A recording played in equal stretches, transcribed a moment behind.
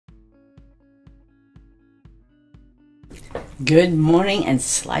Good morning and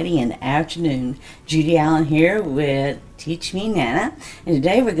slightly in the afternoon. Judy Allen here with Teach Me Nana, and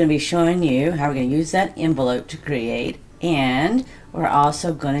today we're going to be showing you how we're going to use that envelope to create, and we're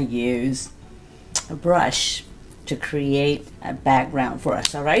also going to use a brush to create a background for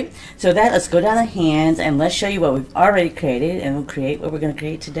us. Alright, so let's go down the hands and let's show you what we've already created, and we'll create what we're going to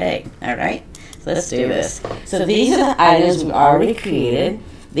create today. Alright, so let's do this. So these are the items we've already created.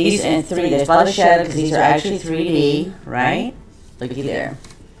 These in 3D. There's a lot of shadow because these are actually 3D, right? Looky there.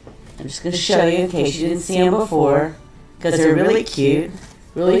 I'm just going to show you in case you didn't see them before, because they're really cute,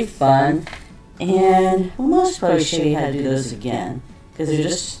 really fun, and we'll most probably show you how to do those again, because they're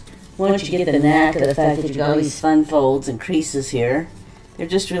just, once you get the knack of the fact that you've got all these fun folds and creases here, they're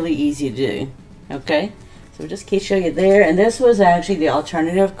just really easy to do. Okay? So we'll just keep showing you there, and this was actually the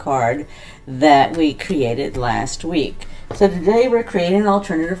alternative card that we created last week. So today we're creating an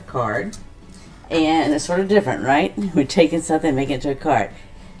alternative card, and it's sort of different, right? We're taking something and making it into a card.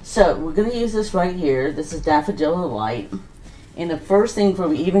 So we're going to use this right here. This is Daffodil Delight. And the first thing before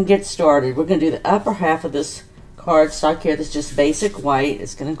we even get started, we're going to do the upper half of this card stock here. That's just basic white.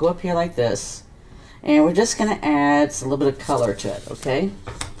 It's going to go up here like this. And we're just going to add a little bit of color to it, okay?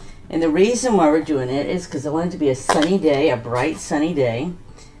 And the reason why we're doing it is because I want it to be a sunny day, a bright sunny day.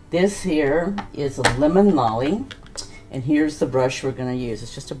 This here is a lemon lolly. And here's the brush we're going to use.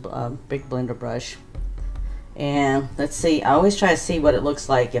 It's just a big blender brush. And let's see, I always try to see what it looks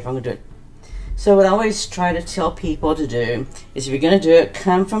like if I'm going to do it. So what I always try to tell people to do is if you're going to do it,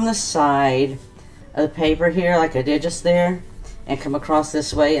 come from the side of the paper here like I did just there, and come across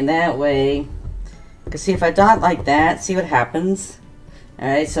this way, and that way, because see if I dot like that, see what happens?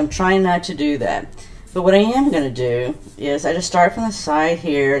 Alright, so I'm trying not to do that. But what I am going to do is I just start from the side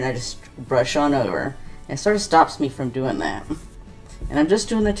here and I just brush on over. It sort of stops me from doing that. And I'm just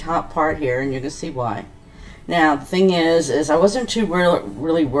doing the top part here, and you're going to see why. Now, the thing is I wasn't too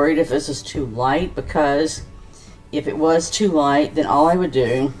really worried if this was too light, because if it was too light, then all I would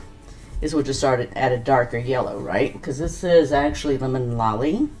do is we'll just start at a darker yellow, right? Because this is actually Lemon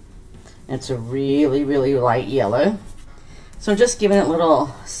Lolly. It's a really, really light yellow. So I'm just giving it a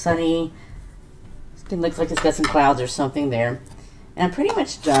little sunny, it looks like it's got some clouds or something there. And I'm pretty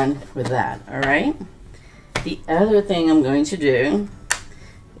much done with that, alright? The other thing I'm going to do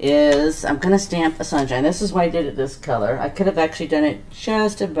is I'm going to stamp a sunshine. This is why I did it this color. I could have actually done it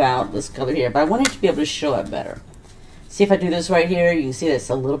just about this color here, but I wanted to be able to show it better. See if I do this right here, you can see that it's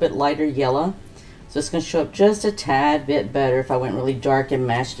a little bit lighter yellow. So it's going to show up just a tad bit better if I went really dark and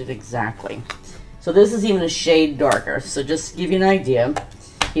matched it exactly. So this is even a shade darker. So just to give you an idea,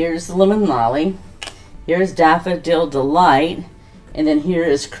 here's the Lemon Lolly, here's Daffodil Delight, and then here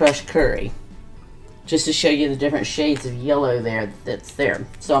is Crushed Curry. Just to show you the different shades of yellow that's there.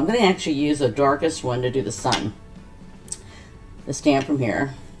 So I'm going to actually use the darkest one to do the sun. The stamp from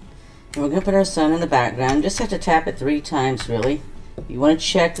here. And we're going to put our sun in the background. Just have to tap it 3 times really. If you want to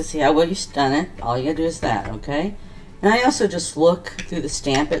check to see how well you've done it, all you got to do is that, okay? And I also just look through the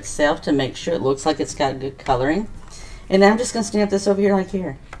stamp itself to make sure it looks like it's got good coloring. And then I'm just going to stamp this over here like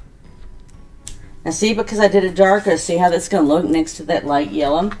here. Now see, because I did it darker, see how that's going to look next to that light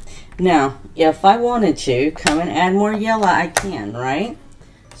yellow? Now, if I wanted to come and add more yellow, I can, right?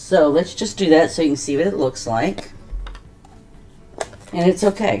 So let's just do that so you can see what it looks like. And it's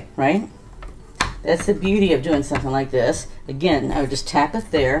okay, right? That's the beauty of doing something like this. Again, I would just tap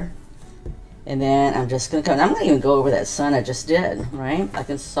it there. And then I'm just going to come. I'm not even go over that sun I just did, right? I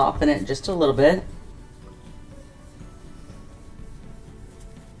can soften it just a little bit.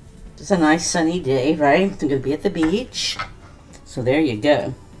 It's a nice sunny day, right? I'm going to be at the beach. So there you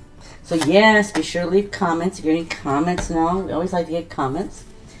go. So yes, be sure to leave comments if you have any comments and all. We always like to get comments.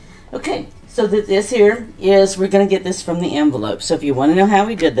 Okay, so this here is, we're going to get this from the envelope. So if you want to know how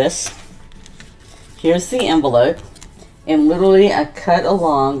we did this, here's the envelope. And literally I cut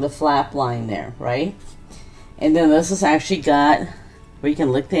along the flap line there, right? And then this has actually got where you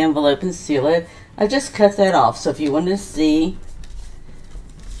can lick the envelope and seal it. I just cut that off. So if you want to see,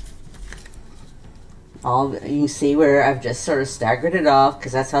 you can see where I've just sort of staggered it off,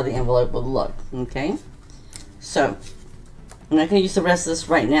 because that's how the envelope will look, okay? So I'm not going to use the rest of this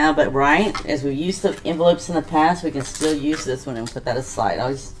right now, but right as we used the envelopes in the past, we can still use this one and put that aside.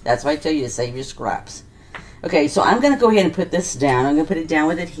 That's why I tell you to save your scraps. Okay, so I'm going to go ahead and put this down. I'm going to put it down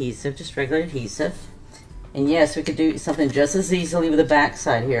with adhesive, just regular adhesive. And yes, we could do something just as easily with the back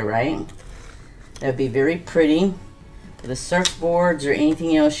side here, right? That would be very pretty with the surfboards or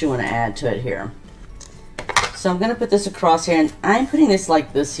anything else you want to add to it here. So I'm going to put this across here, and I'm putting this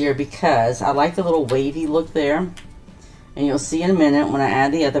like this here because I like the little wavy look there. And you'll see in a minute when I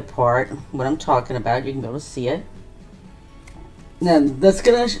add the other part what I'm talking about. You can be able to see it. Now that's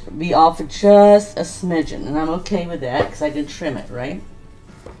gonna be off just a smidgen, and I'm okay with that because I can trim it, right?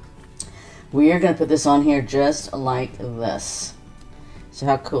 We are gonna put this on here just like this. So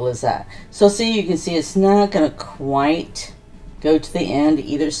how cool is that? So see, you can see it's not gonna quite go to the end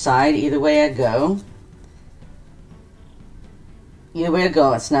either side. Either way I go,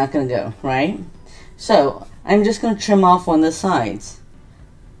 it's not gonna go, right? So I'm just gonna trim off one of the sides.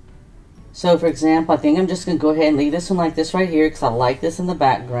 So for example, I think I'm just going to go ahead and leave this one like this right here because I like this in the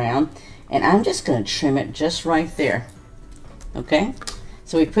background. And I'm just going to trim it just right there. Okay?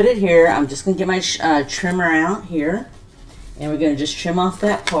 So we put it here. I'm just going to get my trimmer out here. And we're going to just trim off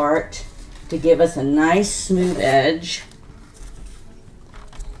that part to give us a nice smooth edge.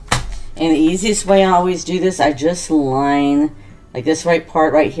 And the easiest way I always do this, I just line like this right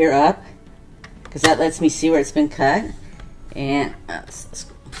part right here up. Because that lets me see where it's been cut. And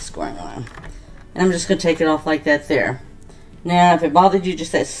going on, and I'm just going to take it off like that there. Now if it bothered you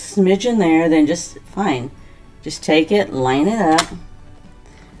just that smidgen there, then just fine, just take it, line it up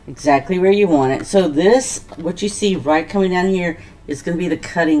exactly where you want it. So this, what you see right coming down here, is going to be the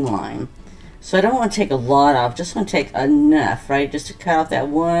cutting line. So I don't want to take a lot off, just want to take enough, right, just to cut off that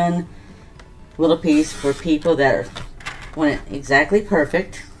one little piece for people that want it exactly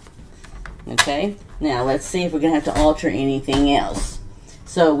perfect. Okay, now let's see if we're going to have to alter anything else.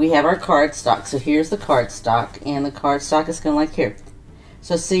 So we have our cardstock. So here's the cardstock, and the cardstock is going to like here.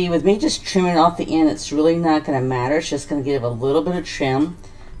 So see, with me just trimming off the end, it's really not going to matter. It's just going to give a little bit of trim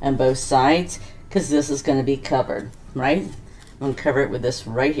on both sides because this is going to be covered, right? I'm going to cover it with this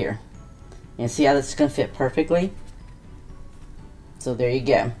right here. And see how this is going to fit perfectly? So there you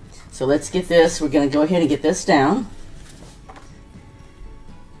go. So let's get this. We're going to go ahead and get this down.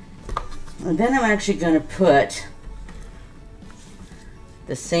 And then I'm actually going to put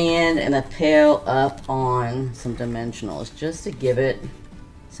the sand and the pail up on some dimensionals just to give it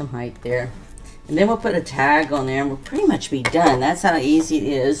some height there. And then we'll put a tag on there and we'll pretty much be done. That's how easy it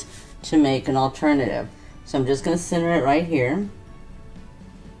is to make an alternative. So I'm just going to center it right here.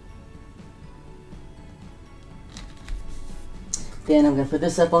 Then I'm going to put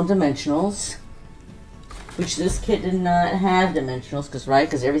this up on dimensionals, which this kit did not have dimensionals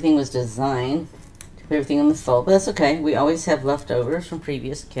because everything was designed everything on the fold, but that's okay. We always have leftovers from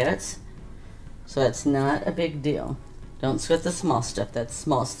previous kits, so that's not a big deal. Don't sweat the small stuff. That's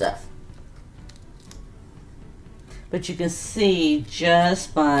small stuff. But you can see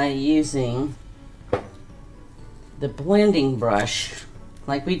just by using the blending brush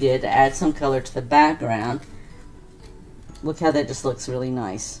like we did to add some color to the background, look how that just looks really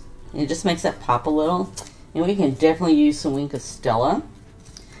nice. And it just makes that pop a little. And we can definitely use some Wink of Stella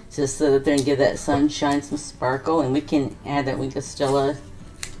just so that there and give that sunshine some sparkle. And we can add that Wink of Stella,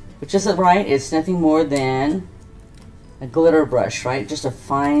 which isn't right, it's nothing more than a glitter brush, right? Just a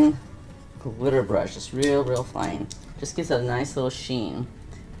fine glitter brush, just real fine. Just gives it a nice little sheen.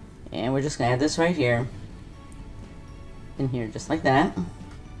 And we're just gonna add this right here, in here, just like that.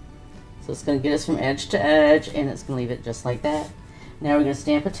 So it's gonna get us from edge to edge, and it's gonna leave it just like that. Now we're gonna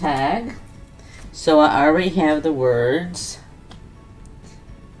stamp a tag. So I already have the words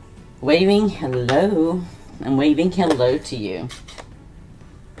waving hello. I'm waving hello to you.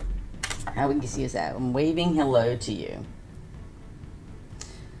 How would you see that? I'm waving hello to you.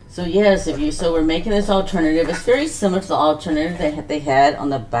 So yes, so we're making this alternative. It's very similar to the alternative that they had on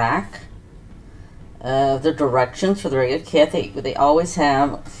the back of the directions for the regular kit. They always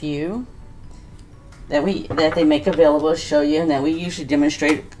have a few that they make available to show you, and then we usually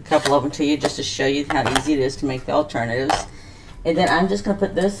demonstrate a couple of them to you just to show you how easy it is to make the alternatives. And then I'm just going to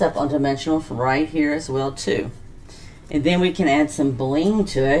put this up on dimensional from right here as well too. And then we can add some bling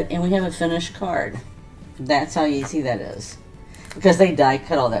to it, and we have a finished card. That's how easy that is. Because they die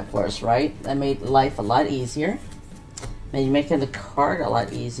cut all that for us, right? That made life a lot easier. Made making the card a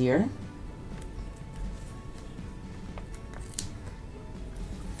lot easier.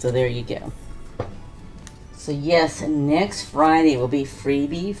 So there you go. So yes, next Friday will be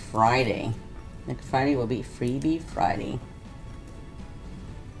Freebie Friday. Next Friday will be Freebie Friday.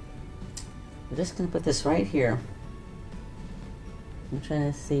 We're just going to put this right here. I'm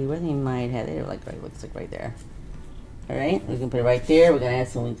trying to see where they might have it. Like right, looks like right there. All right, we can put it right there. We're going to add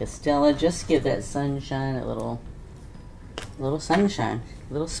some Wink of Stella. Just give that sunshine a little sunshine,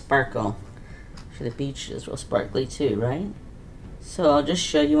 a little sparkle. For the beach is real sparkly too, right? So I'll just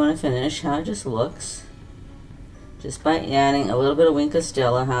show you when I finish how it just looks. Just by adding a little bit of Wink of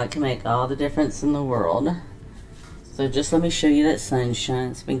Stella, how it can make all the difference in the world. So just let me show you that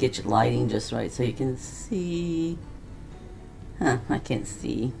sunshine so we can get your lighting just right so you can see. I can't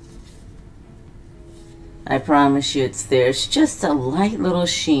see. I promise you it's there. It's just a light little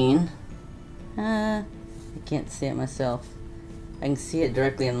sheen. I can't see it myself. I can see it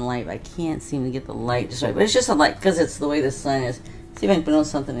directly in the light, but I can't seem to get the light just right. But it's just a light because it's the way the sun is. See if I can put on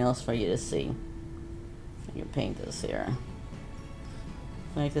something else for you to see. You paint this here.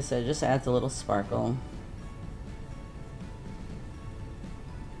 Like I said, it just adds a little sparkle.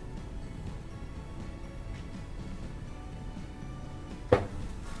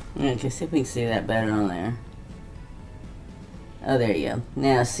 Okay, see if we can see that better on there. Oh, there you go.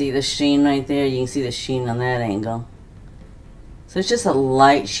 Now, see the sheen right there? You can see the sheen on that angle. So it's just a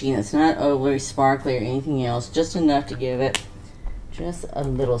light sheen. It's not overly sparkly or anything else. Just enough to give it just a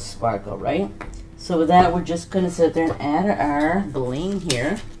little sparkle, right? So with that, we're just going to sit there and add our bling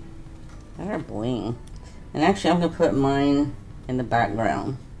here. Add our bling. And actually, I'm going to put mine in the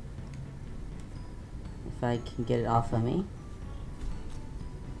background. If I can get it off of me.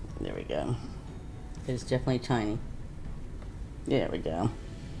 There we go. It's definitely tiny. There we go.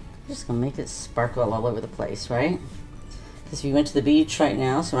 I'm just gonna make it sparkle all over the place, right? Because if you went to the beach right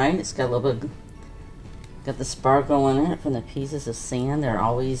now, so right, it's got a little bit, got the sparkle in it from the pieces of sand. They're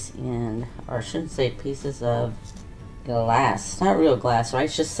always in, or I shouldn't say pieces of glass. It's not real glass, right?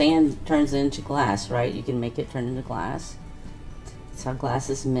 It's just sand turns into glass, right? You can make it turn into glass. That's how glass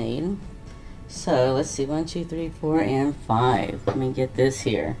is made. So let's see, 1, 2, 3, 4, and 5. Let me get this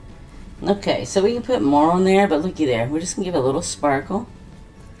here. Okay, so we can put more on there, but looky there. We're just going to give it a little sparkle.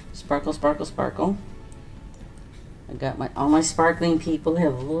 Sparkle, sparkle, sparkle. I got all my sparkling people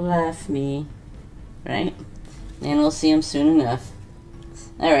have left me. Right? And we'll see them soon enough.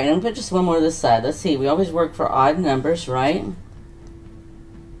 Alright, I'm going to put just one more this side. Let's see, we always work for odd numbers, right?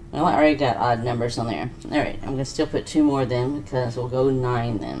 Well, I already got odd numbers on there. Alright, I'm going to still put 2 more then, because we'll go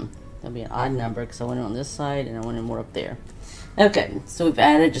 9 then. That'll be an odd number, because I want it on this side, and I want it more up there. Okay, so we've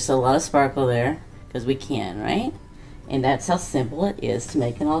added just a lot of sparkle there, because we can, right? And that's how simple it is to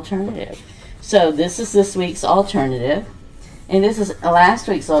make an alternative. So this is this week's alternative, and this is last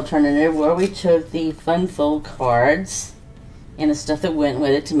week's alternative, where we took the fun fold cards and the stuff that went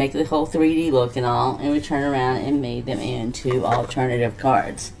with it to make the whole 3D look and all, and we turned around and made them into alternative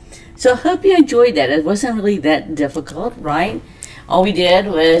cards. So I hope you enjoyed that. It wasn't really that difficult, right? All we did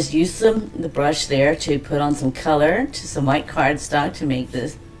was use the brush there to put on some color to some white cardstock to make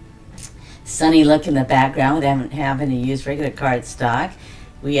this sunny look in the background without having to use regular cardstock.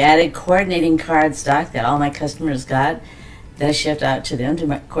 We added coordinating cardstock that all my customers got that I shipped out to them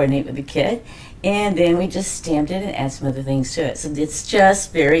to coordinate with the kit. And then we just stamped it and added some other things to it. So it's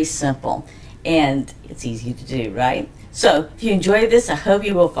just very simple and it's easy to do, right? So if you enjoyed this, I hope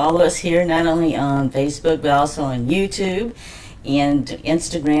you will follow us here, not only on Facebook, but also on YouTube and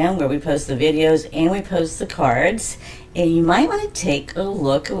Instagram, where we post the videos and we post the cards. And you might want to take a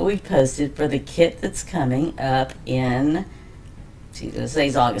look at what we posted for the kit that's coming up in, see, this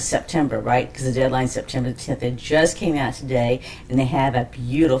is August, September, right? Because the deadline's September 10th. It just came out today, and they have a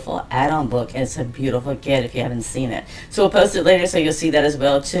beautiful add-on book, and it's a beautiful kit if you haven't seen it. So we'll post it later so you'll see that as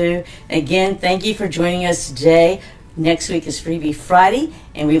well too. Again, thank you for joining us today. Next week is Freebie Friday,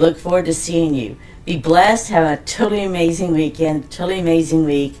 and we look forward to seeing you. Be blessed. Have a totally amazing weekend, totally amazing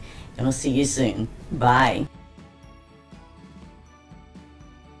week, and we'll see you soon. Bye.